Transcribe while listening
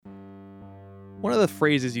One of the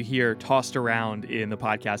phrases you hear tossed around in the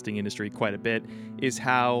podcasting industry quite a bit is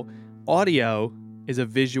how audio is a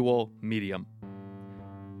visual medium.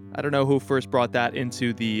 I don't know who first brought that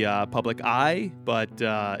into the public eye, but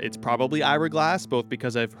it's probably Ira Glass, both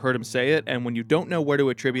because I've heard him say it, and when you don't know where to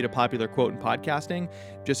attribute a popular quote in podcasting,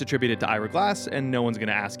 just attribute it to Ira Glass, and no one's going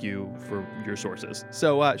to ask you for your sources.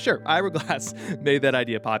 So sure, Ira Glass made that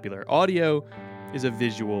idea popular. Audio is a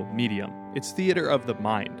visual medium. It's theater of the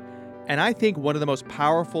mind. And I think one of the most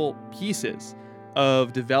powerful pieces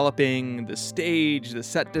of developing the stage, the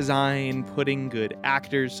set design, putting good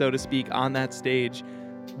actors, so to speak, on that stage,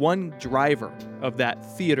 one driver of that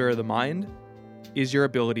theater of the mind is your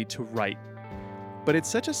ability to write. But it's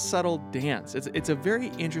such a subtle dance. It's a very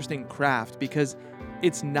interesting craft because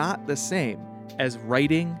it's not the same as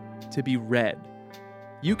writing to be read.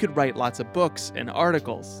 You could write lots of books and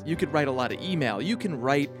articles. You could write a lot of email. You can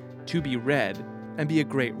write to be read and be a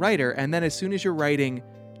great writer. And then as soon as you're writing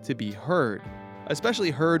to be heard,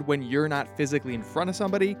 especially heard when you're not physically in front of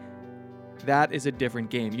somebody, that is a different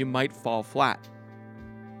game. You might fall flat.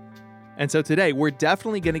 And so today, we're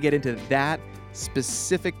definitely going to get into that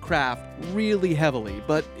specific craft really heavily,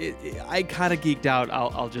 but I kind of geeked out,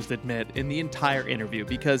 I'll just admit, in the entire interview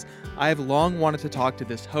because I have long wanted to talk to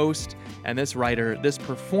this host and this writer, this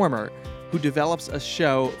performer who develops a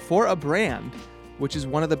show for a brand, which is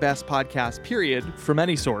one of the best podcasts, period, from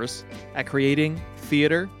any source, at creating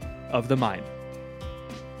theater of the mind.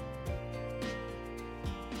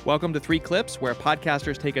 Welcome to 3 Clips, where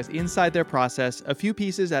podcasters take us inside their process, a few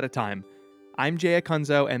pieces at a time. I'm Jay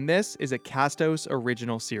Acunzo, and this is a Castos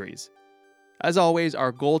original series. As always,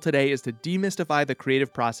 our goal today is to demystify the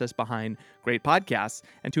creative process behind great podcasts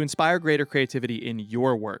and to inspire greater creativity in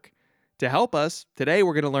your work. To help us, today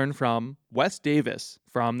we're going to learn from Wes Davis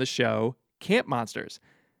from the show Camp Monsters.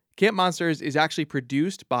 Camp Monsters is actually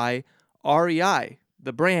produced by REI,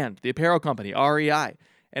 the brand, the apparel company, REI.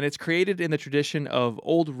 And it's created in the tradition of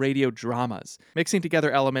old radio dramas, mixing together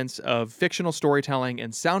elements of fictional storytelling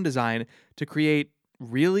and sound design to create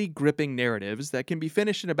really gripping narratives that can be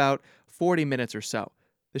finished in about 40 minutes or so.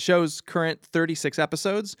 The show's current 36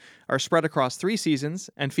 episodes are spread across 3 seasons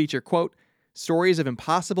and feature, quote, stories of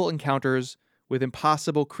impossible encounters with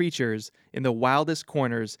impossible creatures in the wildest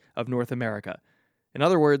corners of North America. In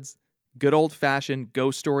other words, good old-fashioned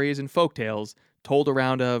ghost stories and folktales told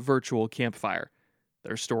around a virtual campfire.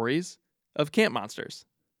 They're stories of camp monsters.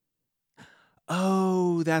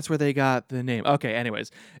 Oh, that's where they got the name. Okay,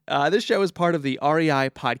 anyways, this show is part of the REI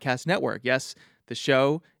Podcast Network. Yes, the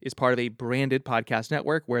show is part of a branded podcast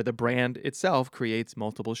network where the brand itself creates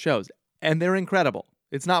multiple shows. And they're incredible.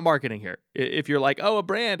 It's not marketing here. If you're like, oh, a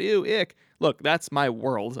brand, ew, ick. Look, that's my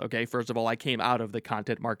world, okay? First of all, I came out of the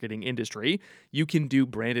content marketing industry. You can do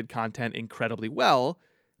branded content incredibly well.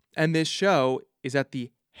 And this show is at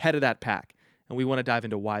the head of that pack. And we want to dive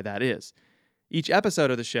into why that is. Each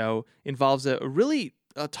episode of the show involves a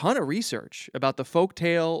ton of research about the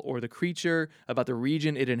folktale or the creature, about the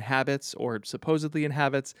region it inhabits or supposedly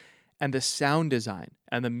inhabits, and the sound design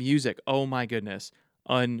and the music. Oh my goodness,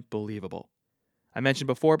 unbelievable. I mentioned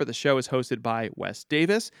before, but the show is hosted by Wes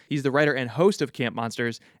Davis. He's the writer and host of Camp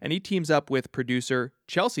Monsters, and he teams up with producer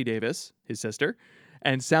Chelsea Davis, his sister,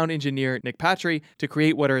 and sound engineer Nick Patry to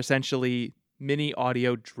create what are essentially mini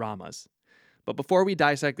audio dramas. But before we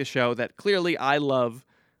dissect the show that clearly I love,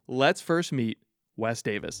 let's first meet Wes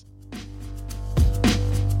Davis.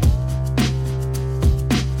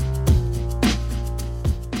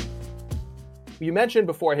 You mentioned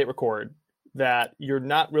before I hit record that you're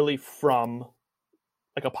not really from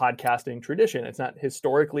like a podcasting tradition. It's not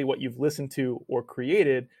historically what you've listened to or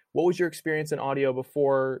created. What was your experience in audio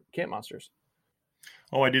before Camp Monsters?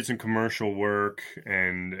 Oh, I did some commercial work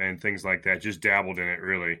and things like that. Just dabbled in it,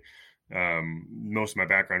 really. Most of my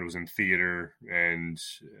background was in theater and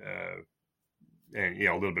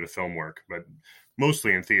a little bit of film work, but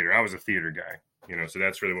mostly in theater. I was a theater guy, so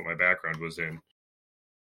that's really what my background was in.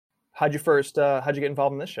 How'd you get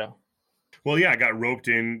involved in this show? Well, yeah, I got roped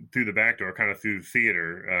in through the back door, kind of through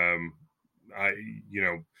theater.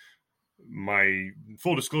 My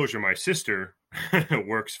full disclosure, my sister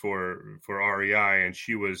works for REI, and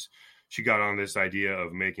she got on this idea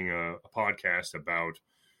of making a podcast about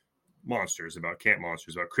monsters, about camp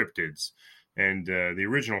monsters, about cryptids. And the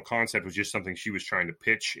original concept was just something she was trying to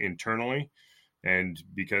pitch internally. And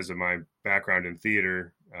because of my background in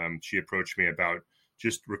theater, she approached me about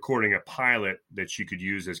just recording a pilot that she could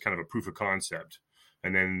use as kind of a proof of concept.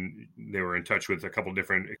 And then they were in touch with a couple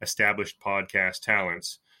different established podcast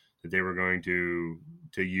talents that they were going to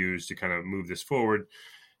use to kind of move this forward.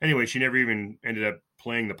 Anyway, she never even ended up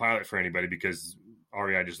playing the pilot for anybody because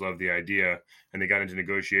REI just loved the idea, and they got into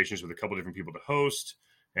negotiations with a couple different people to host,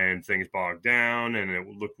 and things bogged down, and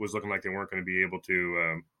it was looking like they weren't going to be able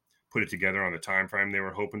to put it together on the time frame they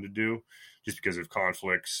were hoping to do, just because of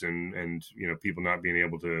conflicts and people not being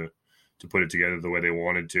able to put it together the way they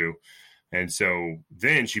wanted to. And so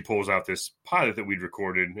then she pulls out this pilot that we'd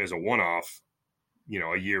recorded as a one-off,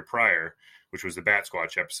 a year prior, which was the Bat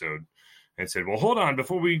Squatch episode, and said, well, hold on,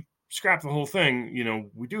 before we scrap the whole thing,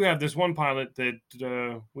 we do have this one pilot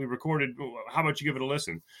that we recorded. How about you give it a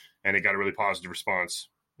listen? And it got a really positive response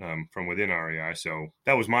from within REI. So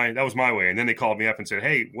that was my way. And then they called me up and said,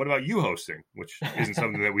 hey, what about you hosting? Which isn't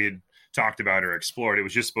something that we had talked about or explored. It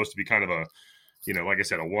was just supposed to be kind of a, like I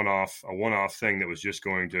said, a one-off thing that was just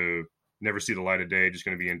going to never see the light of day, just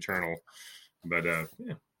going to be internal. But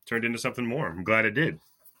turned into something more. I'm glad it did.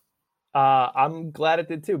 I'm glad it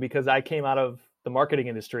did too, because I came out of the marketing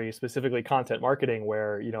industry, specifically content marketing,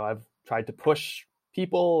 where, I've tried to push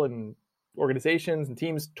people and organizations and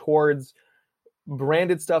teams towards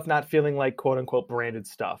branded stuff, not feeling like quote unquote branded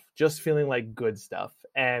stuff, just feeling like good stuff.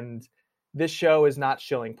 And this show is not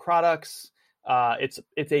showing products. It's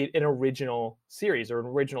an original series or an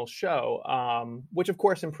original show, which of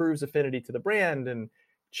course improves affinity to the brand. And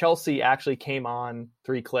Chelsea actually came on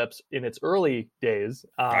 3 clips in its early days.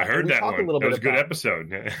 I heard that one. That was a good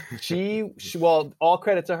episode. Well, all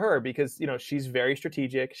credit to her, because she's very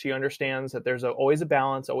strategic. She understands that there's always a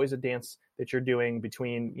balance, always a dance that you're doing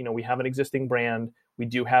between, we have an existing brand, we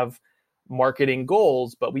do have marketing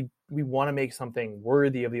goals, but we want to make something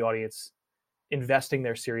worthy of the audience investing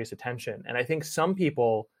their serious attention. And I think some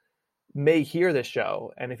people may hear this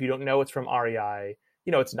show, and if you don't know it's from REI,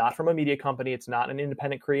 it's not from a media company. It's not an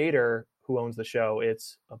independent creator who owns the show.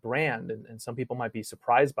 It's a brand. And some people might be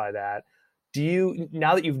surprised by that.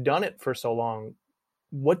 Now that you've done it for so long,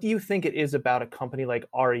 what do you think it is about a company like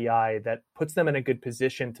REI that puts them in a good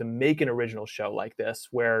position to make an original show like this,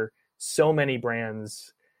 where so many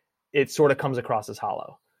brands, it sort of comes across as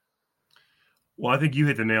hollow? Well, I think you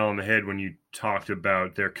hit the nail on the head when you talked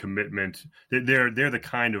about their commitment. They're the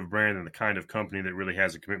kind of brand and the kind of company that really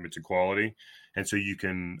has a commitment to quality. And so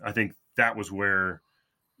I think that was where,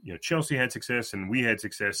 Chelsea had success and we had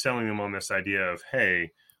success selling them on this idea of,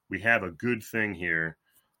 hey, we have a good thing here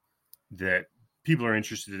that people are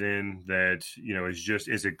interested in, that,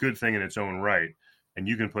 is a good thing in its own right. And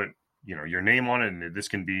you can put, your name on it, and this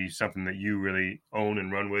can be something that you really own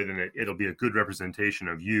and run with. And it'll be a good representation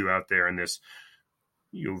of you out there in this,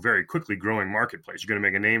 very quickly growing marketplace. You're going to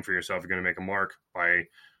make a name for yourself. You're going to make a mark by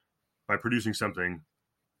producing something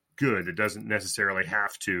good that doesn't necessarily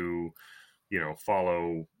have to,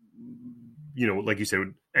 follow, like you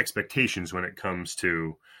said, expectations when it comes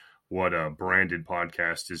to what a branded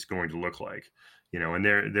podcast is going to look like, and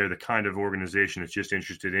they're the kind of organization that's just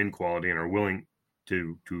interested in quality and are willing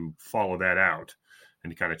to follow that out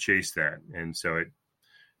and to kind of chase that. And so it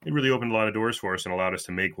really opened a lot of doors for us and allowed us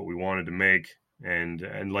to make what we wanted to make.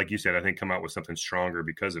 And like you said, I think come out with something stronger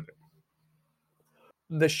because of it.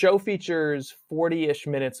 The show features 40-ish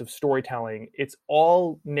minutes of storytelling. It's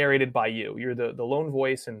all narrated by you. You're the lone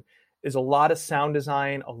voice, and there's a lot of sound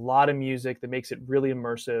design, a lot of music that makes it really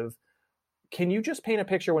immersive. Can you just paint a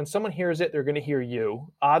picture? When someone hears it, they're going to hear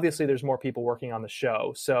you. Obviously, there's more people working on the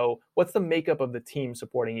show. So what's the makeup of the team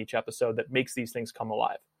supporting each episode that makes these things come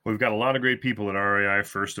alive? We've got a lot of great people at REI,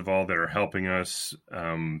 first of all, that are helping us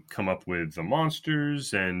come up with the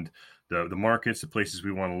monsters and the markets, the places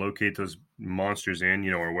we want to locate those monsters in,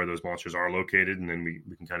 or where those monsters are located. And then we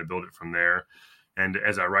can kind of build it from there. And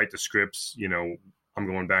as I write the scripts, I'm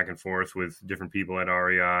going back and forth with different people at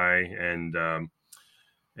REI and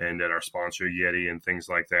at our sponsor Yeti and things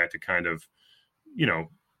like that to kind of,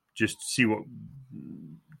 just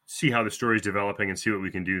see how the story is developing and see what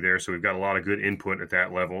we can do there. So we've got a lot of good input at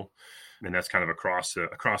that level, and that's kind of across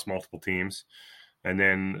multiple teams. And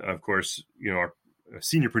then, of course, our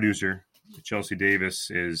senior producer Chelsea Davis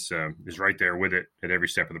is right there with it at every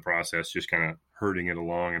step of the process, just kind of herding it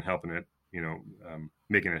along and helping it,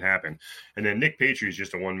 making it happen. And then Nick Patry is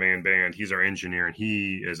just a one-man band. He's our engineer, and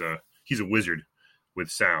he's a wizard with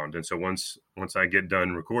sound. And so once I get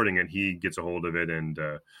done recording it, he gets a hold of it and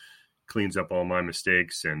cleans up all my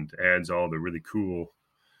mistakes and adds all the really cool,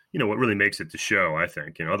 what really makes it the show, I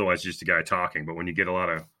think. Otherwise it's just a guy talking. But when you get a lot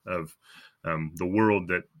of the world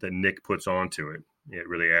that Nick puts onto it, it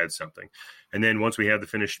really adds something. And then once we have the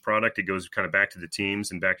finished product, it goes kind of back to the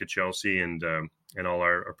teams and back to Chelsea and all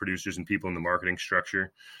our producers and people in the marketing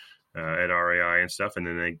structure at REI and stuff. And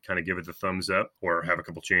then they kind of give it the thumbs up or have a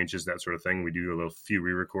couple changes, that sort of thing. We do a few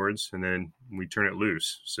re-records and then we turn it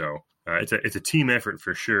loose. So it's a team effort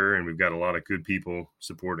for sure. And we've got a lot of good people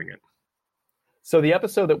supporting it. So the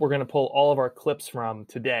episode that we're going to pull all of our clips from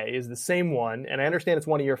today is the same one, and I understand it's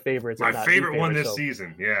one of your favorites. My favorite one this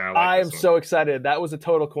season. Yeah, I'm so excited. That was a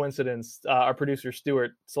total coincidence. Our producer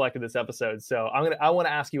Stuart selected this episode, so I want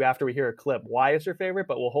to ask you after we hear a clip why it's your favorite,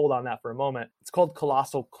 but we'll hold on that for a moment. It's called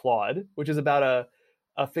Colossal Claude, which is about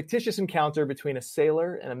a fictitious encounter between a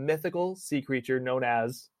sailor and a mythical sea creature known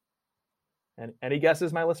as. And any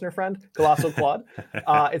guesses, my listener friend? Colossal Claude.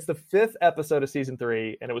 It's the 5th episode of season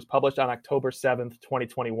 3, and it was published on October 7th,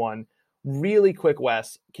 2021. Really quick,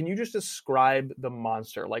 Wes, can you just describe the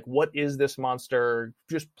monster? Like, what is this monster?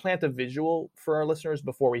 Just plant a visual for our listeners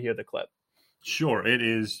before we hear the clip. Sure. It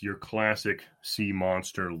is your classic sea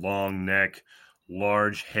monster, long neck,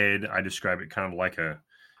 large head. I describe it kind of like a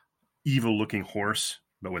evil-looking horse,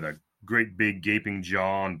 but with a great big gaping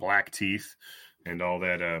jaw and black teeth. And all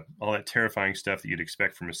that terrifying stuff that you'd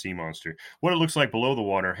expect from a sea monster. What it looks like below the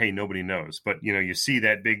water, hey, nobody knows. But, you see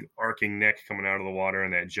that big arcing neck coming out of the water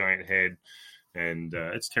and that giant head, and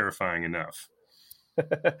it's terrifying enough.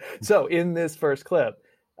 So in this first clip,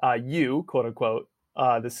 you, quote unquote,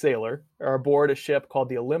 the sailor, are aboard a ship called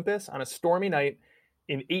the Olympus on a stormy night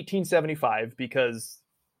in 1875 because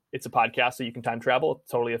it's a podcast, so you can time travel. It's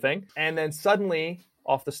totally a thing. And then suddenly,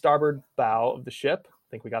 off the starboard bow of the ship,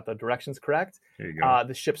 I think we got the directions correct. There you go.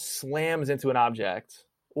 The ship slams into an object,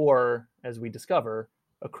 or, as we discover,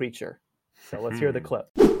 a creature. So let's hear the clip.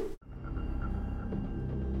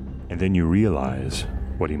 And then you realize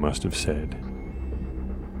what he must have said,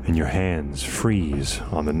 and your hands freeze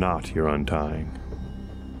on the knot you're untying.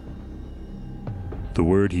 The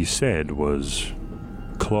word he said was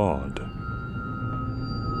Claude,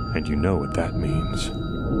 and you know what that means.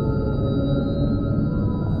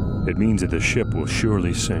 It means that the ship will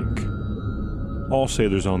surely sink. All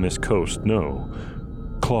sailors on this coast know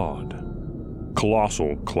Claude,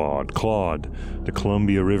 Colossal Claude, Claude, the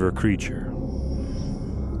Columbia River creature.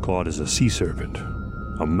 Claude is a sea serpent,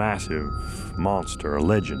 a massive monster, a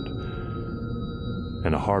legend,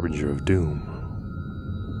 and a harbinger of doom.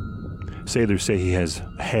 Sailors say he has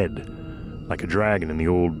a head like a dragon in the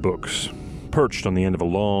old books, perched on the end of a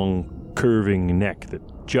long, curving neck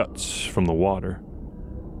that juts from the water.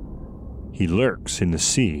 He lurks in the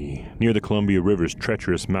sea near the Columbia River's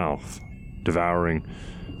treacherous mouth, devouring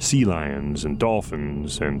sea lions and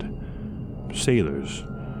dolphins and sailors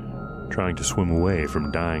trying to swim away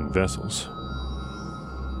from dying vessels.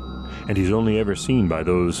 And he's only ever seen by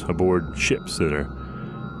those aboard ships that are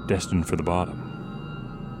destined for the bottom.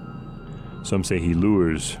 Some say he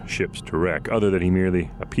lures ships to wreck, other that he merely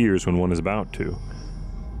appears when one is about to.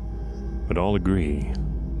 But all agree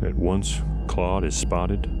that once Claude is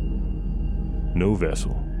spotted, no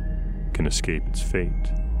vessel can escape its fate.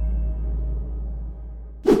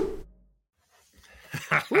 Isn't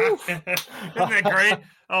that great?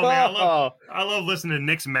 Oh man, I love listening to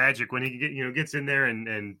Nick's magic when he gets in there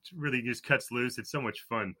and really just cuts loose. It's so much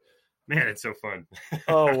fun. Man, it's so fun.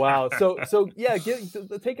 Oh wow! So yeah,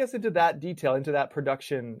 take us into that detail, into that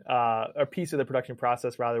production, or piece of the production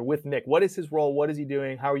process rather, with Nick. What is his role? What is he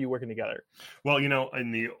doing? How are you working together? Well,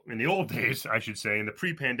 in the old days, I should say, in the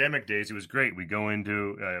pre-pandemic days, it was great. We go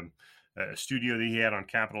into a studio that he had on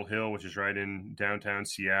Capitol Hill, which is right in downtown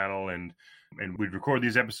Seattle, and we'd record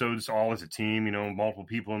these episodes all as a team. Multiple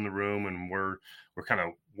people in the room, and we're kind of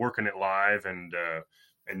working it live and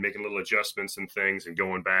making little adjustments and things and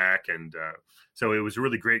going back. And so it was a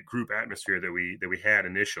really great group atmosphere that we had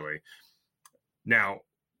initially. Now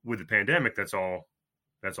with the pandemic, that's all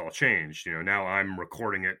changed. Now I'm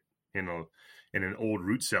recording it in an old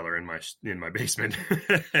root cellar in my basement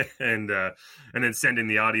and then sending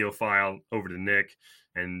the audio file over to Nick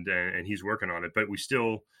and he's working on it. But we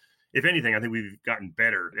still, if anything, I think we've gotten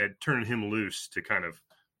better at turning him loose to kind of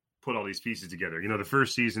put all these pieces together. The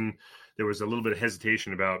first season, there was a little bit of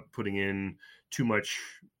hesitation about putting in too much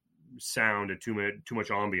sound and too much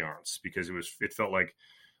ambiance because it felt like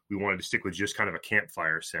we wanted to stick with just kind of a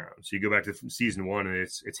campfire sound. So you go back to season 1 and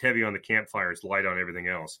it's heavy on the campfire, it's light on everything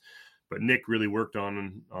else. But Nick really worked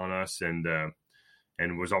on us and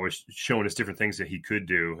was always showing us different things that he could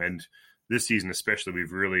do. And this season especially,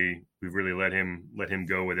 we've really let him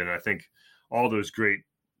go with it. And I think all those great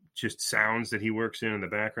just sounds that he works in the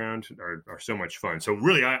background are so much fun. So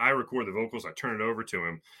really, I record the vocals, I turn it over to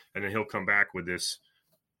him, and then he'll come back with this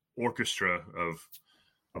orchestra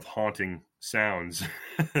of haunting sounds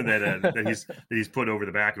that he's put over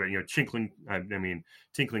the back of it.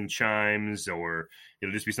 Tinkling chimes, or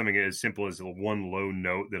it'll just be something as simple as one low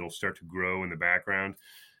note that'll start to grow in the background,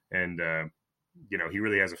 and he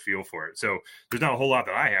really has a feel for it. So there's not a whole lot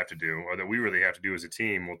that I have to do, or that we really have to do as a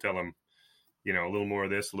team. We'll tell him, a little more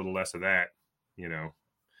of this, a little less of that.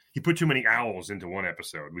 he put too many owls into one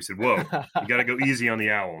episode. We said, whoa, you got to go easy on the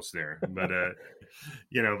owls there. But,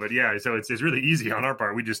 but yeah, so it's really easy on our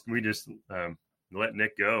part. We just let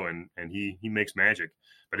Nick go and he makes magic.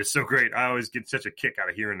 But it's so great. I always get such a kick out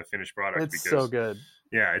of hearing the finished product. It's so good.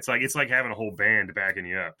 Yeah, it's like having a whole band backing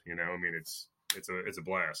you up. I mean, it's a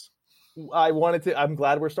blast. I'm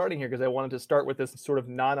glad we're starting here because I wanted to start with this sort of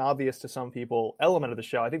non-obvious to some people element of the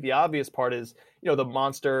show. I think the obvious part is, the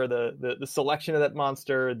monster, the selection of that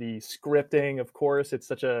monster, the scripting, of course. It's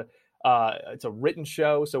such a it's a written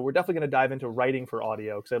show. So we're definitely going to dive into writing for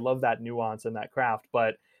audio because I love that nuance and that craft.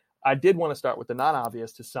 But I did want to start with the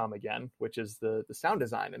non-obvious to some again, which is the sound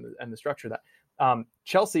design and the structure of that.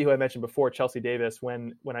 Chelsea, who I mentioned before, Chelsea Davis,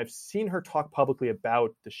 when I've seen her talk publicly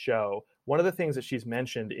about the show, one of the things that she's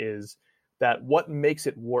mentioned is that what makes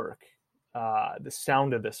it work, the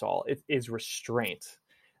sound of this all, it is restraint.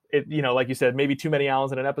 Like you said, maybe too many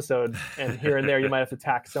owls in an episode, and here and there you might have to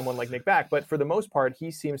tack someone like Nick back. But for the most part,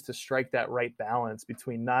 he seems to strike that right balance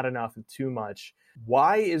between not enough and too much.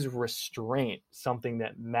 Why is restraint something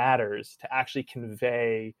that matters to actually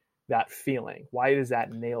convey that feeling? Why does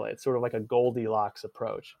that nail it? It's sort of like a Goldilocks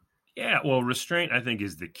approach. Yeah, well, restraint, I think,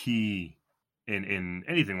 is the key in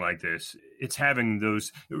anything like this. It's having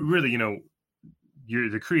those really,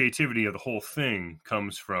 the creativity of the whole thing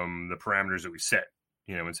comes from the parameters that we set,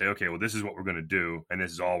 and say, okay, well, this is what we're going to do, and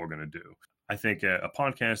this is all we're going to do. I think a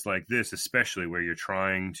podcast like this, especially where you're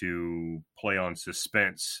trying to play on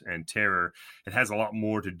suspense and terror, it has a lot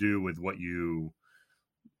more to do with what you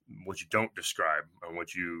don't describe and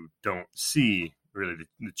what you don't see. Really,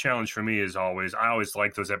 the challenge for me is I always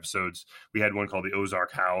like those episodes. We had one called the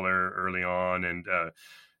Ozark Howler early on, and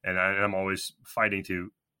I'm always fighting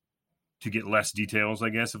to get less details, I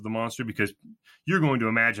guess, of the monster, because you're going to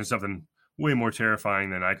imagine something way more terrifying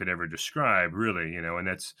than I could ever describe, really, and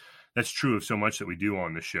that's true of so much that we do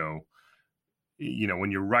on the show.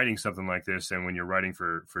 When you're writing something like this and when you're writing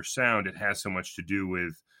for sound, it has so much to do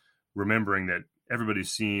with remembering that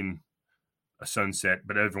everybody's seen a sunset,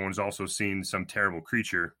 but everyone's also seen some terrible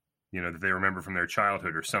creature, that they remember from their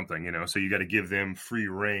childhood or something, so you got to give them free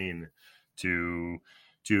rein to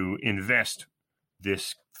invest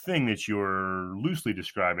this thing that you're loosely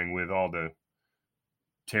describing with all the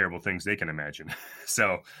terrible things they can imagine.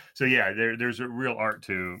 So yeah, there's a real art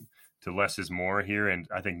to less is more here. And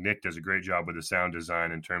I think Nick does a great job with the sound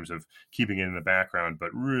design in terms of keeping it in the background, but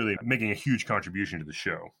really making a huge contribution to the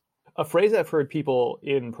show. A phrase I've heard people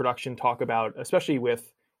in production talk about, especially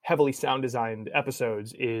with heavily sound designed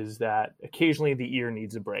episodes, is that occasionally the ear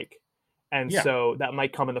needs a break. And so that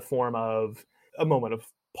might come in the form of a moment of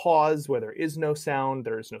pause where there is no sound,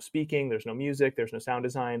 there's no speaking, there's no music, there's no sound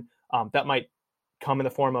design. That might come in the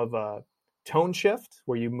form of a tone shift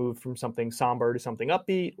where you move from something somber to something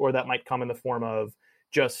upbeat, or that might come in the form of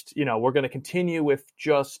just, we're going to continue with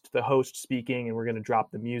just the host speaking and we're going to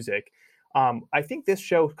drop the music. I think this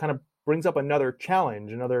show kind of brings up another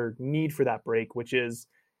challenge, another need for that break, which is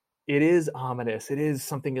it is ominous. It is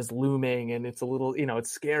something is looming and it's a little,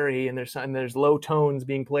 it's scary and there's low tones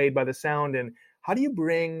being played by the sound. And how do you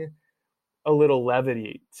bring a little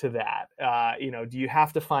levity to that? Do you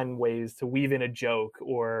have to find ways to weave in a joke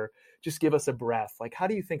or just give us a breath? Like, how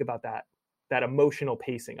do you think about that emotional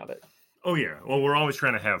pacing of it? Oh yeah. Well, we're always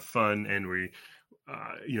trying to have fun, and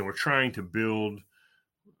we're trying to build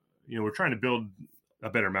a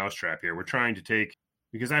better mousetrap here. We're trying to take,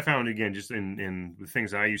 because I found, again, just in the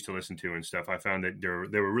things I used to listen to and stuff, I found that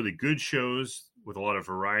there were really good shows with a lot of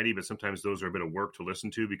variety, but sometimes those are a bit of work to listen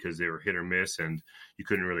to because they were hit or miss and you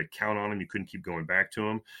couldn't really count on them. You couldn't keep going back to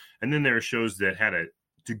them. And then there are shows that had a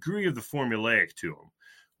degree of the formulaic to them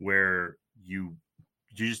where you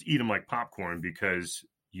just eat them like popcorn because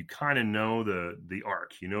you kind of know the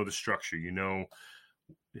arc, the structure,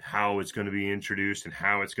 how it's going to be introduced and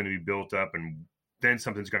how it's going to be built up, and then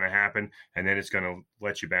something's going to happen and then it's going to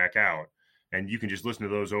let you back out. And you can just listen to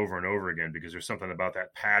those over and over again because there's something about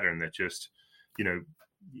that pattern that just,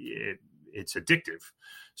 it's addictive.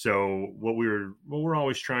 So what we're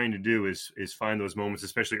always trying to do is find those moments,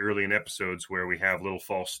 especially early in episodes, where we have little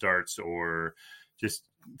false starts or just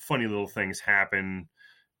funny little things happen,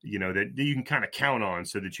 that you can kind of count on,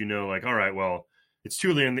 so that like, all right, well, it's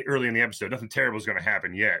too early in the episode, nothing terrible is going to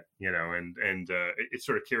happen yet, and it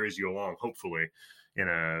sort of carries you along, hopefully, in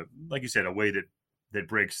a, like you said, a way that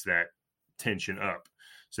breaks that tension up,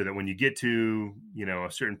 so that when you get to,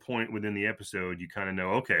 a certain point within the episode, you kind of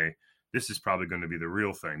know, okay, this is probably going to be the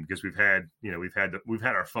real thing, because we've had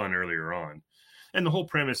our fun earlier on. And the whole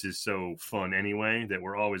premise is so fun anyway that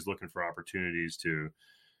we're always looking for opportunities to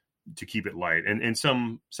to keep it light, and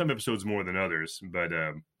some episodes more than others. But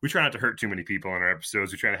we try not to hurt too many people in our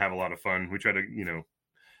episodes. We try to have a lot of fun. We try to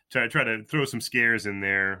try to throw some scares in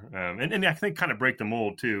there, and I think kind of break the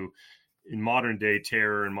mold too. In modern day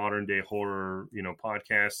terror and modern day horror,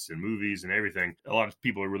 podcasts and movies and everything, a lot of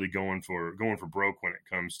people are really going for broke when it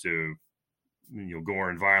comes to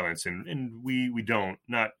gore and violence, and we don't,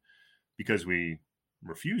 not because we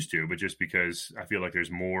refuse to, but just because I feel like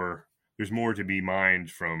there's more to be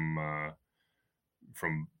mined from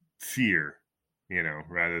fear,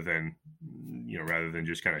 rather than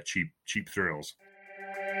just kind of cheap thrills.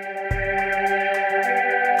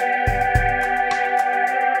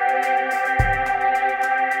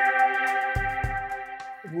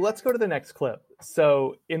 Let's go to the next clip.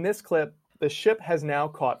 So in this clip, the ship has now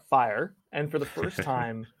caught fire, and for the first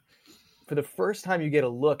time you get a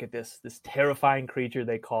look at this terrifying creature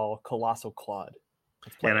they call Colossal Claude.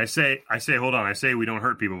 And I say, hold on. I say we don't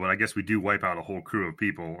hurt people, but I guess we do wipe out a whole crew of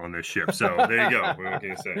people on this ship. So there you go. What can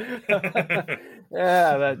you say?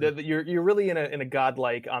 Yeah, you're really in a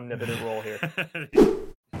godlike, omnipotent role here.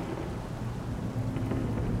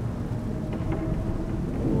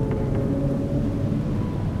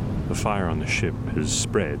 The fire on the ship has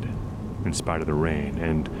spread in spite of the rain,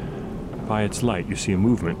 and by its light you see a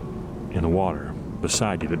movement in the water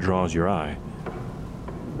beside you that draws your eye.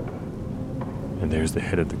 And there's the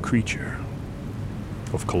head of the creature,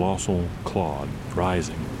 of Colossal Claude,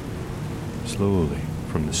 rising slowly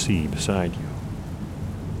from the sea beside you.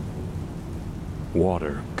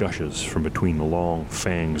 Water gushes from between the long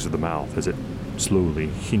fangs of the mouth as it slowly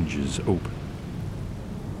hinges open.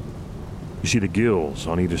 You see the gills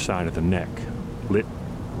on either side of the neck, lit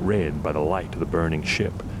red by the light of the burning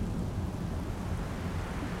ship.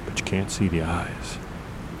 But you can't see the eyes.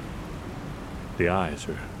 The eyes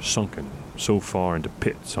are sunken so far into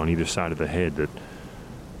pits on either side of the head that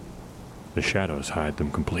the shadows hide them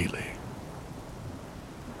completely.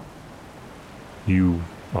 You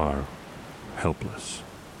are helpless,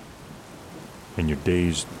 and your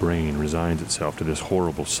dazed brain resigns itself to this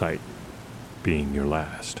horrible sight being your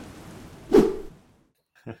last.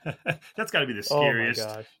 That's got to be the scariest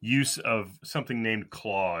use of something named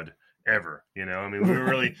Claude ever. We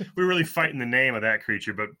were really fighting the name of that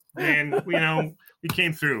creature, but man, we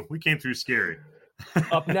came through. We came through scary.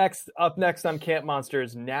 Up next on Camp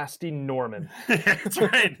Monsters, Nasty Norman. That's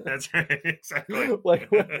right. Exactly.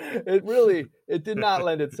 It did not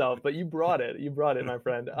lend itself, but you brought it, my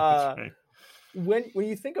friend. Right. When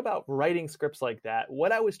you think about writing scripts like that,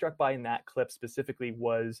 what I was struck by in that clip specifically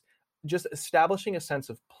was just establishing a sense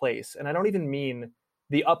of place. And I don't even mean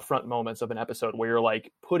the upfront moments of an episode where you're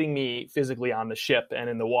like putting me physically on the ship and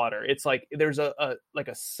in the water. It's like there's a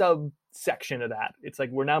subsection of that. It's like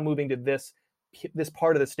we're now moving to this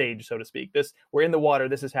part of the stage, so to speak. We're in the water,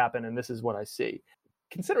 this has happened, and this is what I see.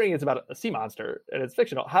 Considering it's about a sea monster and it's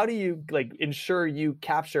fictional, how do you ensure you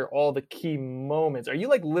capture all the key moments? Are you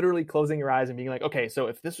literally closing your eyes and being like, okay, so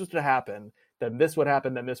if this was to happen, then this would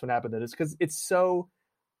happen, then this would happen, then this, because it's so,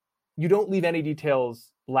 you don't leave any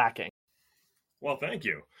details lacking. Well, thank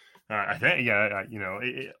you. I think,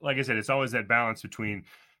 like I said, it's always that balance between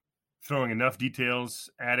throwing enough details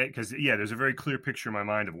at it, because there's a very clear picture in my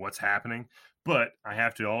mind of what's happening, but I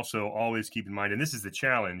have to also always keep in mind, and this is the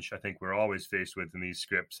challenge I think we're always faced with in these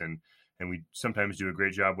scripts, and we sometimes do a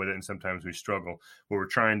great job with it, and sometimes we struggle, where I'm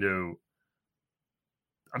trying to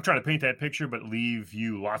paint that picture, but leave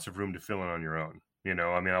you lots of room to fill in on your own.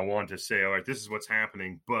 I want to say, all right, this is what's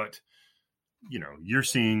happening, but you're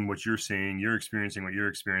seeing what you're seeing, you're experiencing what you're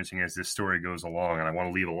experiencing as this story goes along, and I want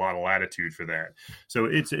to leave a lot of latitude for that. So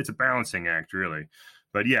it's a balancing act, really.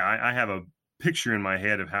 But I have a picture in my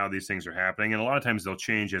head of how these things are happening, and a lot of times they'll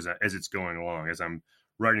change as it's going along, as I'm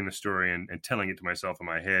writing the story and telling it to myself in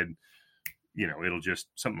my head. It'll just,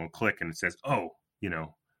 something will click and it says, oh,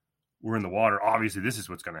 we're in the water, obviously this is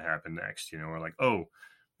what's going to happen next. Or like, oh,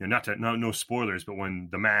 no spoilers, but when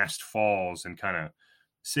the mast falls and kind of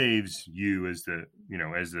saves you as the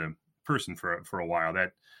person for a while,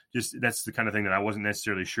 that's the kind of thing that I wasn't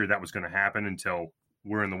necessarily sure that was going to happen until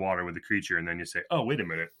we're in the water with the creature, and then you say, oh, wait a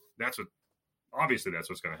minute, that's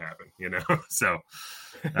what's going to happen. So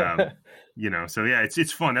so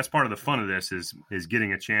it's fun. That's part of the fun of this is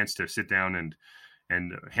getting a chance to sit down and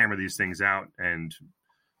hammer these things out and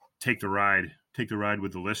take the ride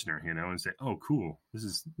with the listener, and say, oh, cool, this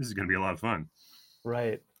is going to be a lot of fun.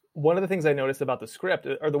 Right. One of the things I noticed about the script,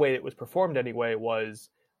 or the way it was performed anyway, was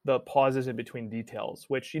the pauses in between details,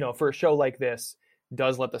 which, for a show like this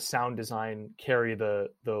does let the sound design carry the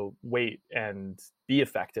weight and be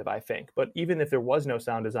effective, I think. But even if there was no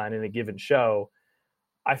sound design in a given show,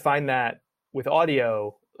 I find that with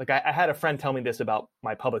audio, Like I had a friend tell me this about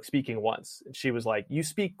my public speaking once. She was like, you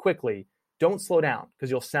speak quickly, don't slow down because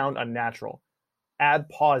you'll sound unnatural. Add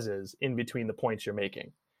pauses in between the points you're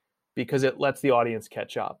making because it lets the audience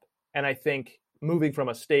catch up. And I think moving from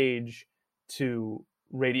a stage to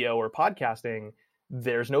radio or podcasting,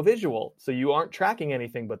 there's no visual. So you aren't tracking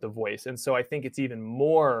anything but the voice. And so I think it's even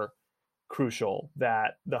more crucial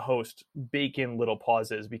that the host bake in little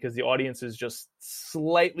pauses because the audience is just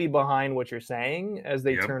slightly behind what you're saying as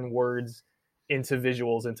they turn words into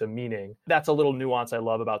visuals, into meaning. That's a little nuance I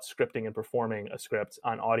love about scripting and performing a script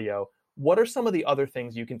on audio. What are some of the other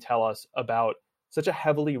things you can tell us about such a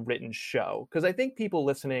heavily written show? Because I think people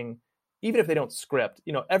listening, even if they don't script,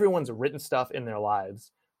 everyone's written stuff in their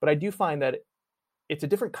lives. But I do find that it's a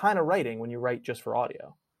different kind of writing when you write just for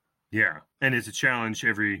audio. Yeah. And it's a challenge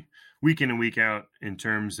every week in and week out in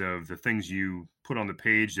terms of the things you put on the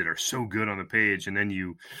page that are so good on the page. And then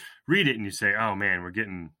you read it and you say, oh man, we're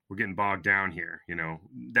getting bogged down here.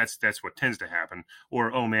 That's what tends to happen.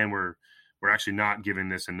 Or, oh man, we're actually not giving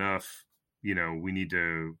this enough. We need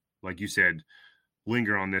to, like you said,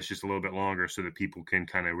 linger on this just a little bit longer so that people can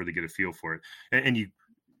kind of really get a feel for it. And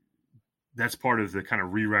that's part of the kind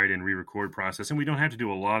of rewrite and re-record process. And we don't have to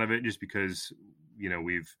do a lot of it just because,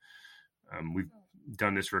 we've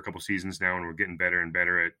done this for a couple seasons now and we're getting better and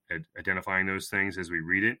better at identifying those things as we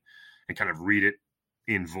read it and kind of read it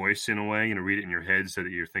in voice in a way, read it in your head so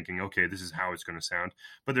that you're thinking, okay, this is how it's going to sound.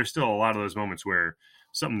 But there's still a lot of those moments where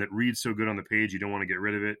something that reads so good on the page, you don't want to get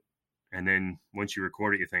rid of it. And then once you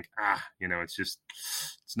record it, you think,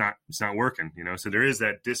 it's not working, So there is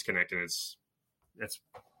that disconnect, and that's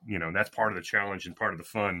part of the challenge and part of the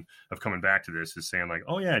fun of coming back to this is saying like,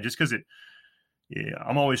 oh yeah, just because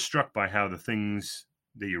I'm always struck by how the things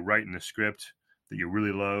that you write in the script that you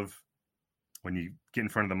really love, when you get in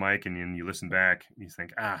front of the mic and you listen back, you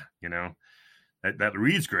think, that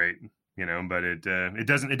reads great, but it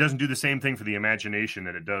doesn't do the same thing for the imagination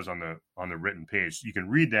that it does on the written page. You can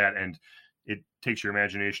read that and it takes your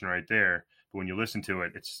imagination right there. But when you listen to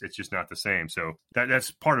it, it's just not the same. So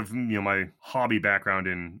that's part of my hobby background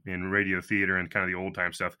in radio theater and kind of the old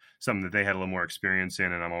time stuff, something that they had a little more experience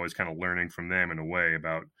in, and I'm always kind of learning from them in a way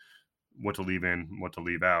about what to leave in, what to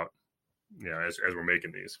leave out, as we're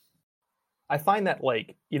making these. I find that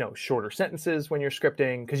shorter sentences when you're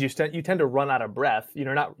scripting, because you tend to run out of breath.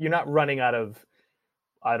 You're not running out of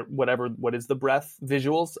what is the breath?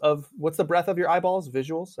 Visuals of what's the breath of your eyeballs?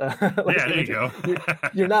 Visuals. There you go.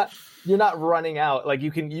 you're not running out. Like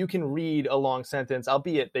you can read a long sentence,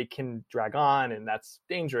 albeit they can drag on, and that's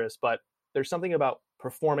dangerous. But there's something about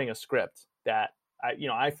performing a script that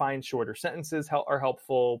I find shorter sentences are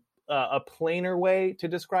helpful. A plainer way to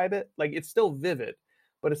describe it, like it's still vivid,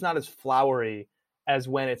 but it's not as flowery as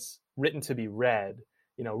when it's written to be read.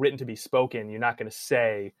 Written to be spoken. You're not going to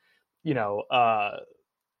say,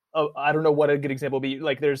 I don't know what a good example would be.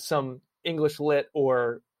 Like there's some English lit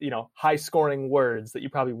or, high scoring words that you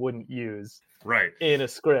probably wouldn't use right in a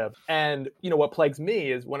script. And, what plagues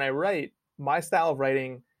me is when I write, my style of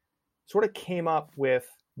writing sort of came up with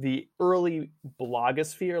the early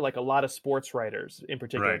blogosphere, like a lot of sports writers in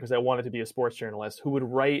particular, because I wanted to be a sports journalist, who would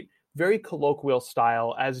write very colloquial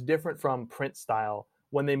style as different from print style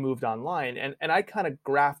when they moved online. And I kind of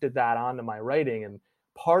grafted that onto my writing. And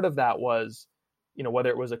part of that was, whether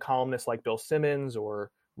it was a columnist like Bill Simmons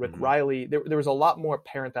or Rick Riley, there was a lot more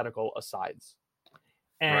parenthetical asides.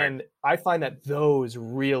 And I find that those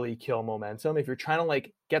really kill momentum. If you're trying to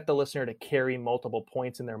get the listener to carry multiple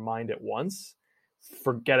points in their mind at once,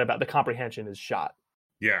 forget about the comprehension is shot.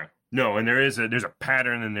 Yeah. No, and there's a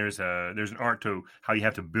pattern and there's an art to how you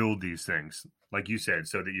have to build these things, like you said,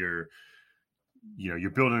 so that you're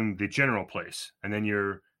building the general place, and then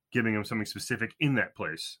you're giving them something specific in that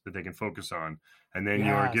place that they can focus on. And then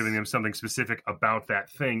you're giving them something specific about that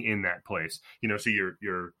thing in that place, so you're,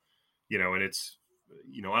 and it's,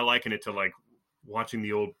 I liken it to like watching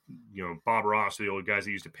the old, Bob Ross, the old guys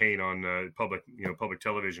that used to paint on public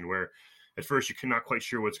television, where at first you're not quite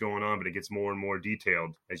sure what's going on, but it gets more and more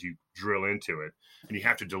detailed as you drill into it. And you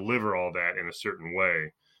have to deliver all that in a certain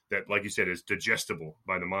way that, like you said, is digestible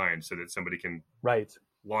by the mind so that somebody can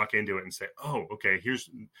walk into it and say, oh, okay,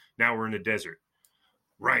 now we're in the desert.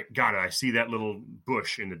 Right. Got it. I see that little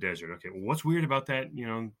bush in the desert. Okay. Well, what's weird about that,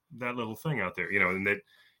 that little thing out there, and that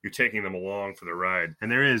you're taking them along for the ride. And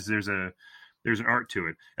there's an art to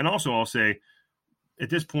it. And also I'll say at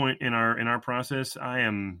this point in our process,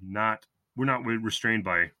 we're not restrained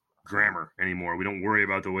by grammar anymore. We don't worry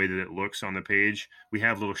about the way that it looks on the page. We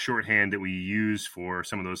have little shorthand that we use for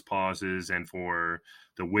some of those pauses and for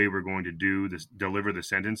the way we're going to deliver the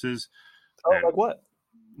sentences. Oh, like what?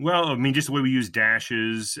 Well, I mean, just the way we use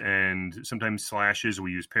dashes and sometimes slashes,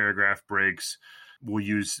 we use paragraph breaks, we'll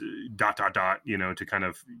use ... to kind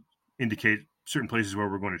of indicate certain places where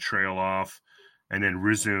we're going to trail off and then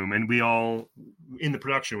resume. And we all, in the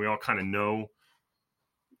production, we all kind of know,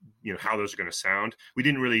 how those are going to sound. We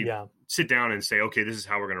didn't really sit down and say, okay, this is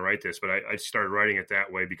how we're going to write this. But I started writing it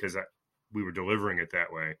that way because we were delivering it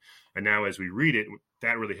that way. And now as we read it,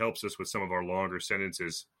 that really helps us with some of our longer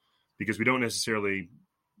sentences, because we don't necessarily,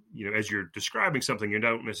 as you're describing something, you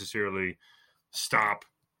don't necessarily stop,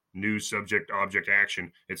 new subject, object,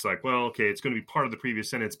 action. It's like, well, okay, it's going to be part of the previous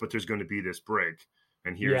sentence, but there's going to be this break.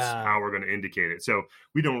 And here's how we're going to indicate it. So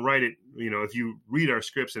we don't write it, if you read our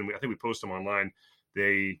scripts, and I think we post them online,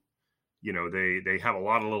 they have a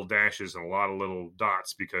lot of little dashes and a lot of little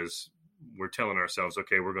dots, because we're telling ourselves,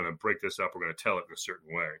 okay, we're going to break this up. We're going to tell it in a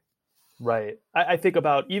certain way. Right. I think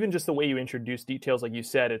about even just the way you introduce details, like you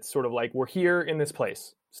said, it's sort of like, we're here in this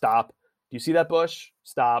place. Stop. Do you see that bush?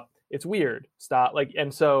 Stop. It's weird. Stop.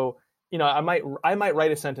 And so, I might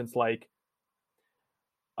write a sentence like,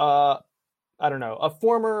 I don't know, a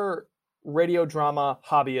former radio drama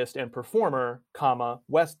hobbyist and performer,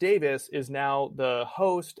 Wes Davis is now the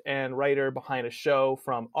host and writer behind a show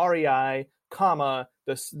from REI,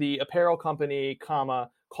 the apparel company,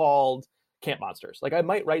 called Camp Monsters. Like, I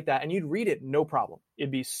might write that and you'd read it, no problem. It'd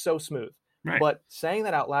be so smooth. Right. But saying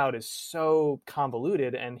that out loud is so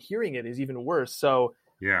convoluted, and hearing it is even worse. So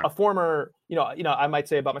a former, I might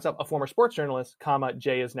say about myself, a former sports journalist,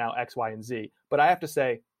 Jay is now X, Y, and Z. But I have to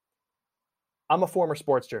say, I'm a former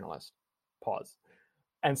sports journalist. Pause.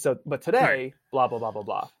 And so, but today, blah, blah, blah, blah,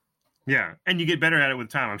 blah. Yeah. And you get better at it with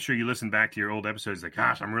time. I'm sure you listen back to your old episodes like,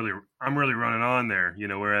 gosh, I'm really running on there,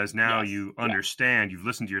 whereas now you understand, you've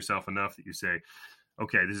listened to yourself enough that you say,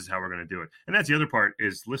 okay, this is how we're going to do it. And that's the other part,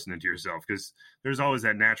 is listening to yourself, because there's always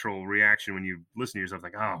that natural reaction when you listen to yourself,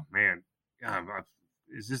 like, oh man,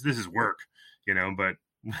 this is work, but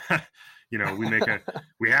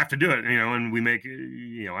we have to do it, and we make,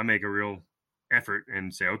 I make a real effort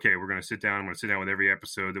and say, okay, we're going to sit down. I'm going to sit down with every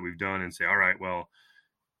episode that we've done and say, all right, well,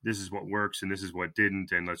 this is what works and this is what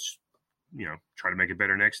didn't, and let's, try to make it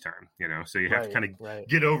better next time, so you have to kind of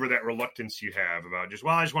get over that reluctance you have about just,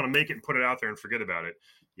 well, I just want to make it and put it out there and forget about it.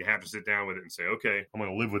 You have to sit down with it and say, okay, I'm going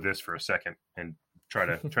to live with this for a second and try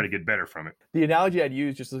to get better from it. The analogy I'd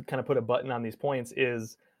use, just to kind of put a button on these points,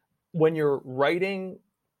 is when you're writing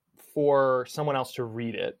for someone else to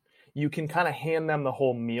read it, you can kind of hand them the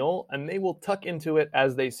whole meal and they will tuck into it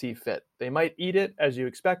as they see fit. They might eat it as you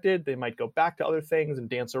expected. They might go back to other things and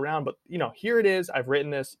dance around, but here it is. I've written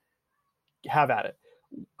this, have at it.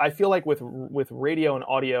 I feel like with radio and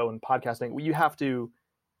audio and podcasting, you have to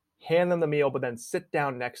hand them the meal, but then sit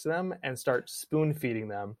down next to them and start spoon feeding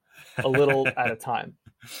them a little at a time.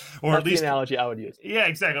 Or that's at least the analogy I would use. Yeah,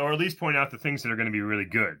 exactly. Or at least point out the things that are going to be really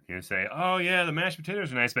good. Say, oh yeah, the mashed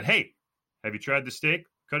potatoes are nice, but hey, have you tried the steak?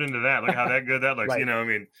 Cut into that. Look how that good that looks. Right.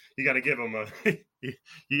 You got to give them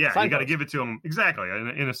you got to give it to them exactly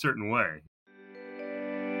in a certain way.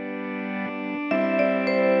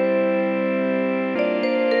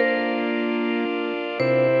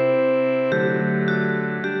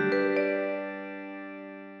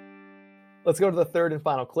 Let's go to the third and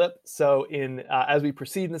final clip. So as we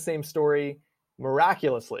proceed in the same story,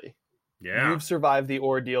 miraculously, you've survived the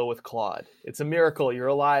ordeal with Claude. It's a miracle. You're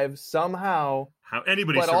alive somehow. How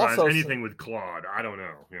anybody survives anything with Claude, I don't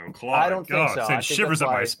know. Claude, I don't think so. It shivers up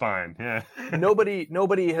my spine. Yeah.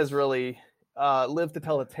 Nobody has really lived to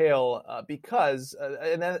tell the tale because,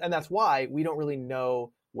 and that's why we don't really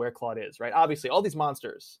know where Claude is, right? Obviously, all these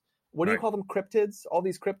monsters. What do you call them? Cryptids? All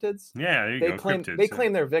these cryptids? Yeah, there you go. Cryptids, they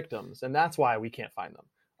claim they're victims, and that's why we can't find them.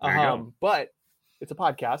 There you go. But it's a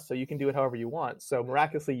podcast, so you can do it however you want. So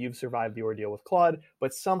miraculously, you've survived the ordeal with Claude,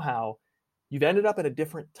 but somehow you've ended up at a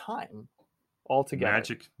different time altogether.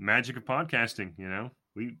 Magic of podcasting.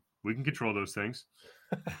 We can control those things.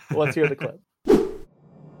 Let's hear the clip.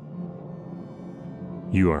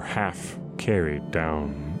 You are half carried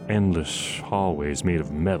down endless hallways made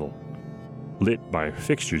of metal, lit by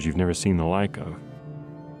fixtures you've never seen the like of.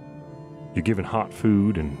 You're given hot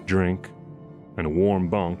food and drink, and a warm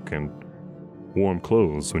bunk and warm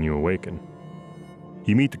clothes when you awaken.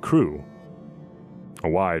 You meet the crew, a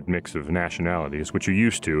wide mix of nationalities, which you're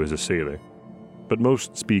used to as a sailor, but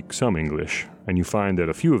most speak some English, and you find that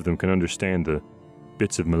a few of them can understand the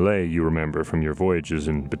bits of Malay you remember from your voyages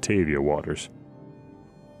in Batavia waters.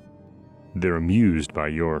 They're amused by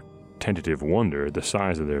your tentative wonder at the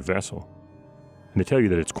size of their vessel, and they tell you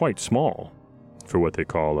that it's quite small for what they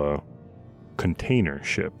call a container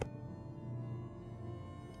ship.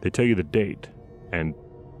 They tell you the date, and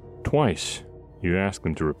twice you ask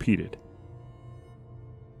them to repeat it.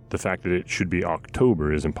 The fact that it should be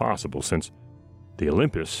October is impossible, since the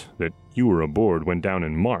Olympus that you were aboard went down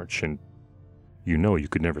in March, and you know you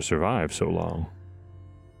could never survive so long.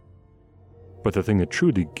 But the thing that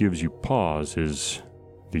truly gives you pause is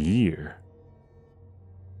the year.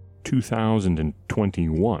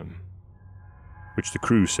 2021, which the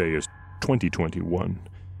crew say is 2021,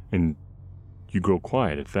 and you grow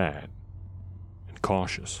quiet at that, and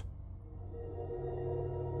cautious.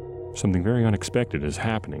 Something very unexpected is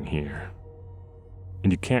happening here,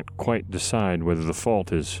 and you can't quite decide whether the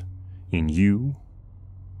fault is in you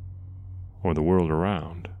or the world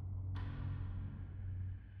around.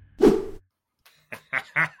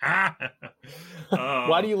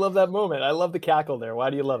 Why do you love that moment? I love the cackle there. Why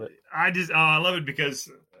do you love it? I love it because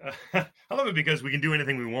we can do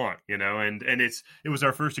anything we want, and it was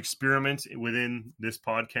our first experiment within this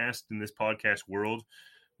podcast, in this podcast world,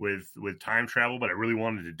 with time travel, but I really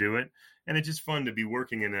wanted to do it, and it's just fun to be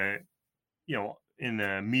working in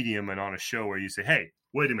a medium and on a show where you say, hey,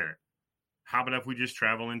 wait a minute, how about if we just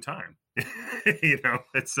travel in time?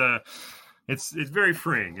 It's very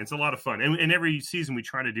freeing. It's a lot of fun. And every season we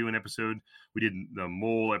try to do an episode. We did the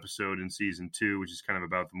mole episode in season 2, which is kind of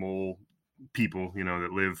about the mole people,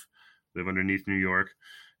 that live underneath New York.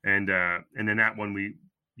 And then that one we,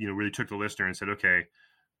 really took the listener and said, okay,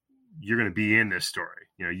 you're going to be in this story.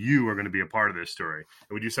 You are going to be a part of this story.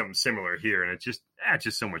 And we do something similar here. And it's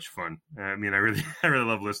just so much fun. I mean, I really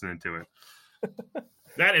love listening to it.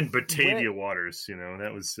 That and Batavia Waters,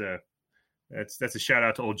 that was, that's a shout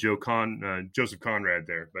out to old Joseph Conrad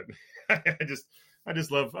there. But I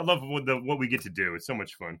love what we get to do. It's so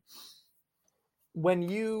much fun. When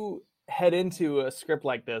you head into a script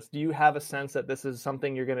like this, do you have a sense that this is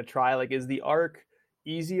something you're going to try? Like, is the arc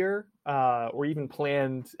easier or even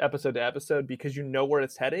planned episode to episode because you know where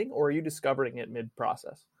it's heading, or are you discovering it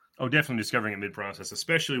mid-process? Oh, definitely discovering it mid-process,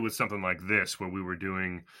 especially with something like this where we were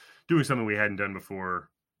doing something we hadn't done before,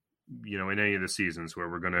 in any of the seasons, where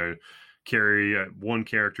we're going to carry one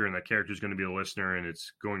character, and that character is going to be a listener, and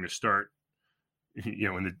it's going to start,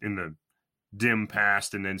 in the dim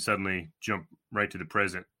past, and then suddenly jump right to the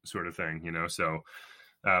present, sort of thing. So,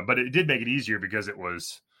 but it did make it easier because it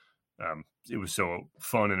was so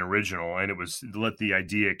fun and original, and it was let the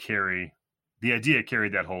idea carried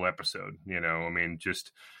that whole episode. I mean,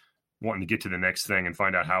 just wanting to get to the next thing and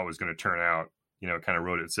find out how it was going to turn out. It kind of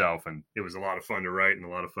wrote itself, and it was a lot of fun to write and a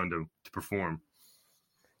lot of fun to perform.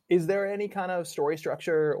 Is there any kind of story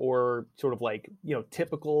structure or sort of like,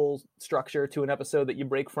 typical structure to an episode that you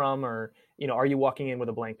break from, or, are you walking in with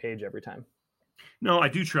a blank page every time? No, I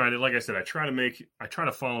do try to, like I said, I try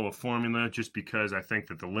to follow a formula, just because I think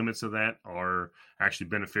that the limits of that are actually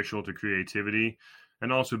beneficial to creativity.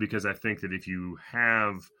 And also because I think that if you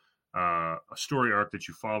have a story arc that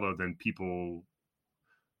you follow, then people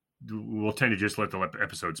will tend to just let the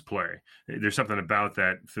episodes play. There's something about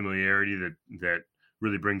that familiarity that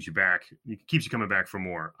really brings you back. It keeps you coming back for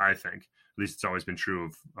more, I think. At least it's always been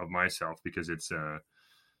true of myself, because it's,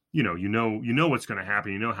 you know what's going to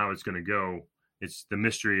happen. You know how it's going to go. It's the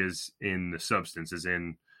mystery is in the substance, is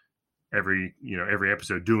in every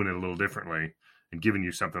episode doing it a little differently and giving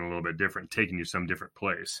you something a little bit different, taking you some different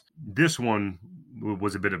place. This one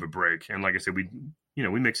was a bit of a break. And like I said, we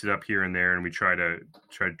mix it up here and there, and we try to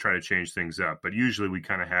change things up. But usually we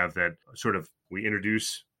kind of have that sort of, we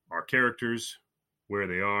introduce our characters, where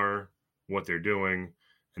they are, what they're doing,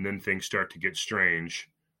 and then things start to get strange.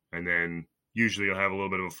 And then usually you'll have a little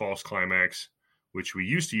bit of a false climax, which we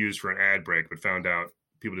used to use for an ad break, but found out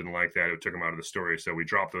people didn't like that. It took them out of the story. So we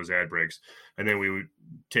dropped those ad breaks, and then we would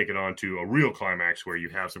take it on to a real climax where you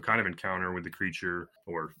have some kind of encounter with the creature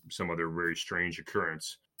or some other very strange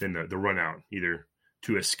occurrence. Then the run out, either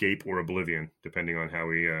to escape or oblivion, depending on how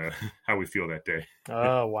we feel that day.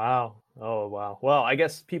 Oh, wow. Well, I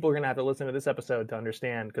guess people are going to have to listen to this episode to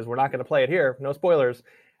understand, because we're not going to play it here. No spoilers.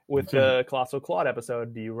 With the Colossal Claude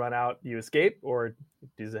episode, do you run out, you escape, or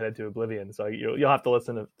does it head to oblivion? So you'll have to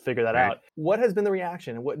listen to figure that out. What has been the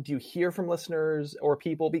reaction? What do you hear from listeners or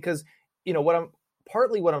people? Because, what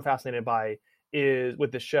I'm fascinated by is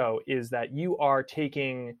with this show is that you are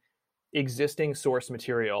taking existing source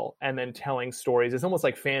material and then telling stories. It's almost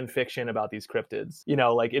like fan fiction about these cryptids.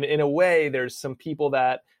 Like in a way, there's some people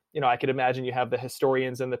that, I could imagine you have the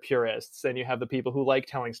historians and the purists, and you have the people who like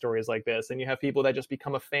telling stories like this, and you have people that just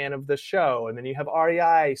become a fan of the show, and then you have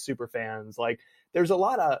REI super fans. Like, there's a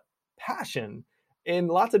lot of passion in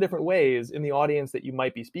lots of different ways in the audience that you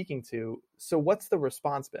might be speaking to. So what's the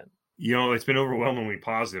response been? It's been overwhelmingly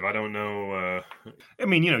positive. I don't know.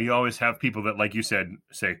 You always have people that, like you said,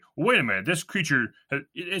 say, well, wait a minute, this creature,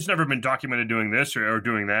 it's never been documented doing this or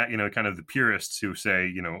doing that. Kind of the purists who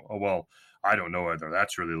say, oh, well, I don't know whether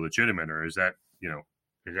that's really legitimate or is that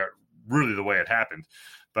really the way it happened.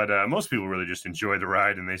 But most people really just enjoy the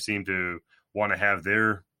ride, and they seem to want to have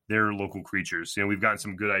their local creatures. We've gotten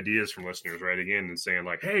some good ideas from listeners writing in and saying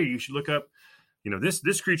like, hey, you should look up,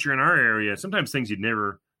 this creature in our area. Sometimes things you'd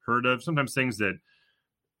never heard of, sometimes things that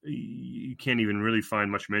you can't even really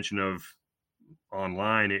find much mention of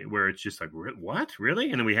online, where it's just like, what, really?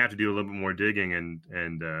 And then we have to do a little bit more digging and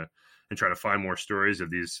try to find more stories of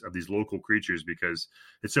these local creatures, because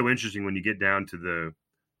it's so interesting when you get down to the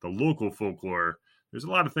local folklore. There's a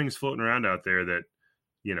lot of things floating around out there that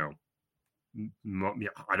I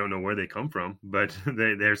don't know where they come from, but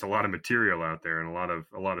there's a lot of material out there and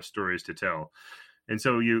a lot of stories to tell. And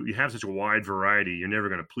so you have such a wide variety. You're never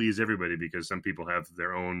going to please everybody, because some people have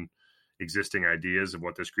their own existing ideas of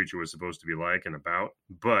what this creature was supposed to be like and about.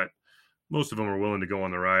 But most of them are willing to go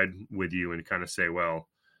on the ride with you and kind of say, well,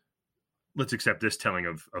 let's accept this telling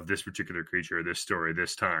of this particular creature or this story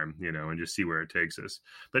this time, and just see where it takes us.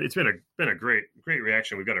 But it's been a great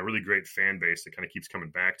reaction. We've got a really great fan base that kind of keeps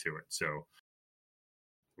coming back to it. So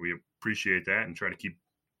we appreciate that and try to keep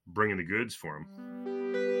bringing the goods for them.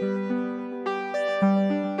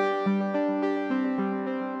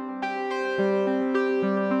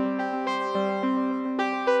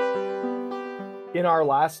 In our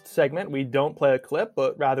last segment, we don't play a clip,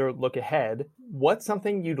 but rather look ahead. What's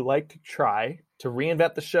something you'd like to try to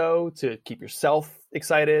reinvent the show, to keep yourself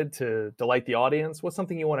excited, to delight the audience? What's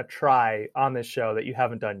something you want to try on this show that you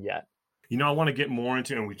haven't done yet? I want to get more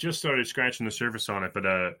into, and we just started scratching the surface on it, but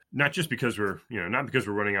not just because not because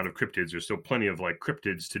we're running out of cryptids. There's still plenty of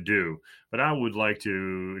cryptids to do, but I would like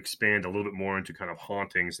to expand a little bit more into kind of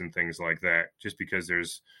hauntings and things like that, just because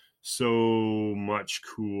there's so much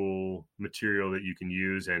cool material that you can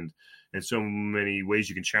use and so many ways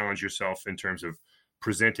you can challenge yourself in terms of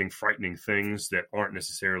presenting frightening things that aren't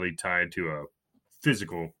necessarily tied to a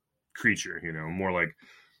physical creature, more like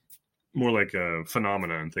a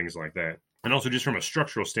phenomena and things like that. And also just from a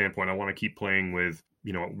structural standpoint, I want to keep playing with,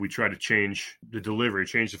 we try to change the delivery,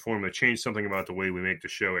 change the formula, change something about the way we make the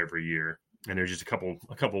show every year. And there's just a couple,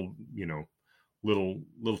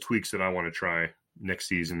 little tweaks that I want to try next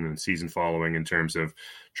season and season following, in terms of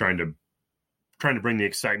trying to bring the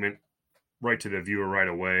excitement right to the viewer right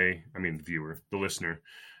away. I mean, the listener,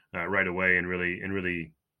 right away, and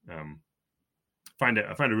really find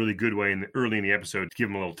a really good way early in the episode to give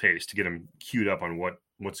them a little taste, to get them queued up on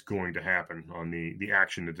what's going to happen, on the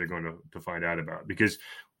action that they're going to find out about, because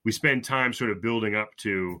we spend time sort of building up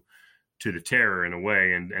to the terror in a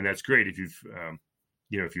way, and that's great if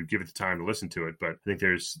if you give it the time to listen to it. But I think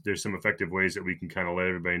there's some effective ways that we can kind of let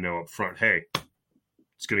everybody know up front, hey,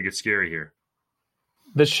 it's going to get scary here.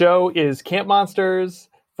 The show is Camp Monsters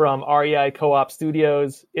from REI Co-op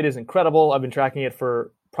Studios. It is incredible. I've been tracking it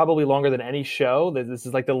for probably longer than any show. This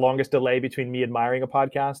is like the longest delay between me admiring a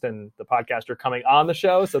podcast and the podcaster coming on the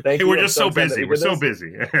show. So thank you. We're just so busy. We're so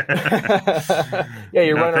busy. Yeah,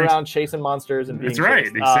 you're running around chasing monsters and being That's right.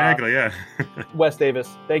 chased. Exactly. Yeah. Wes Davis,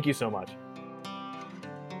 thank you so much.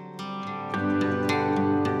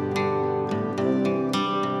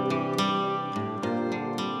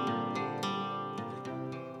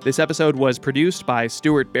 This episode was produced by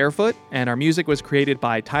Stuart Barefoot, and our music was created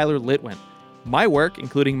by Tyler Litwin. My work,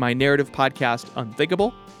 including my narrative podcast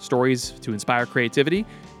Unthinkable, Stories to Inspire Creativity,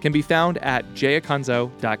 can be found at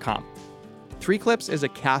jayakunzo.com. 3 Clips is a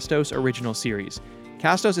Castos original series.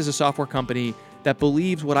 Castos is a software company that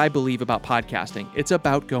believes what I believe about podcasting. It's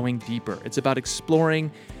about going deeper. It's about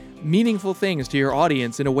exploring meaningful things to your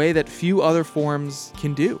audience in a way that few other forms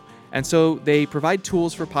can do. And so they provide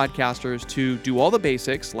tools for podcasters to do all the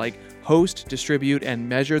basics like host, distribute, and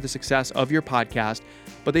measure the success of your podcast.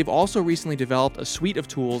 But they've also recently developed a suite of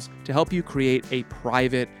tools to help you create a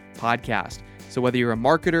private podcast. So whether you're a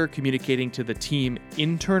marketer communicating to the team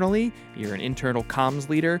internally, you're an internal comms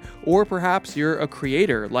leader, or perhaps you're a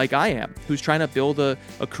creator like I am, who's trying to build a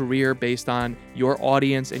career based on your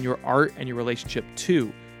audience and your art and your relationship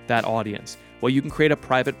to that audience, well, you can create a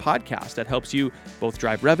private podcast that helps you both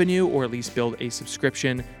drive revenue or at least build a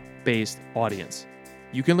subscription-based audience.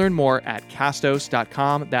 You can learn more at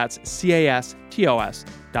castos.com. That's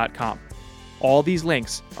castos.com. All these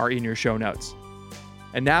links are in your show notes.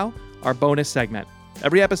 And now, our bonus segment.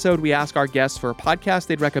 Every episode, we ask our guests for a podcast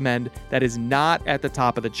they'd recommend that is not at the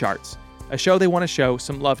top of the charts, a show they want to show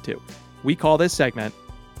some love to. We call this segment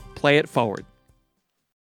Play It Forward.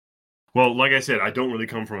 Well, like I said, I don't really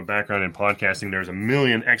come from a background in podcasting. There's a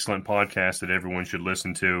million excellent podcasts that everyone should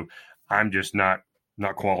listen to. I'm just not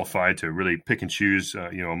qualified to really pick and choose,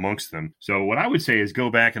 amongst them. So what I would say is go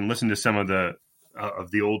back and listen to some of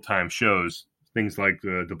the old time shows, things like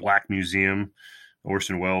the Black Museum,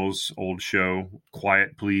 Orson Welles' old show,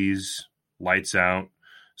 Quiet Please, Lights Out,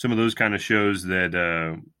 some of those kind of shows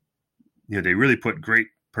that they really put great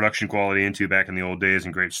production quality into back in the old days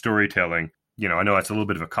and great storytelling. I know that's a little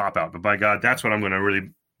bit of a cop-out, but by God, that's what I'm going to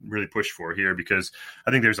really, really push for here, because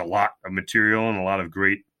I think there's a lot of material and a lot of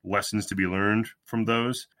great lessons to be learned from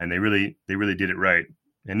those, and they really did it right.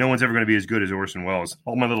 And no one's ever going to be as good as Orson Welles.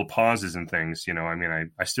 All my little pauses and things,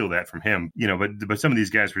 I steal that from him, but some of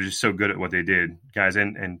these guys were just so good at what they did, guys,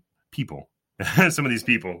 and people. Some of these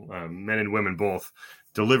people, men and women both,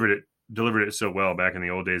 delivered it so well back in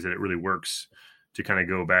the old days that it really works to kind of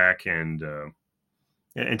go back and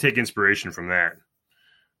take inspiration from that,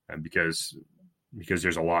 because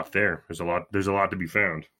there's a lot there. There's a lot to be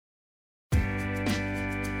found.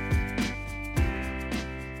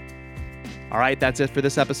 All right, that's it for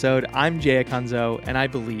this episode. I'm Jay Acunzo, and I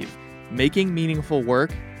believe making meaningful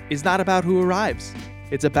work is not about who arrives.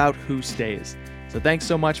 It's about who stays. So thanks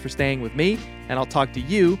so much for staying with me, and I'll talk to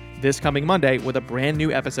you this coming Monday with a brand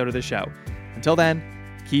new episode of the show. Until then,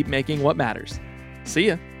 keep making what matters. See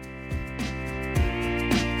ya.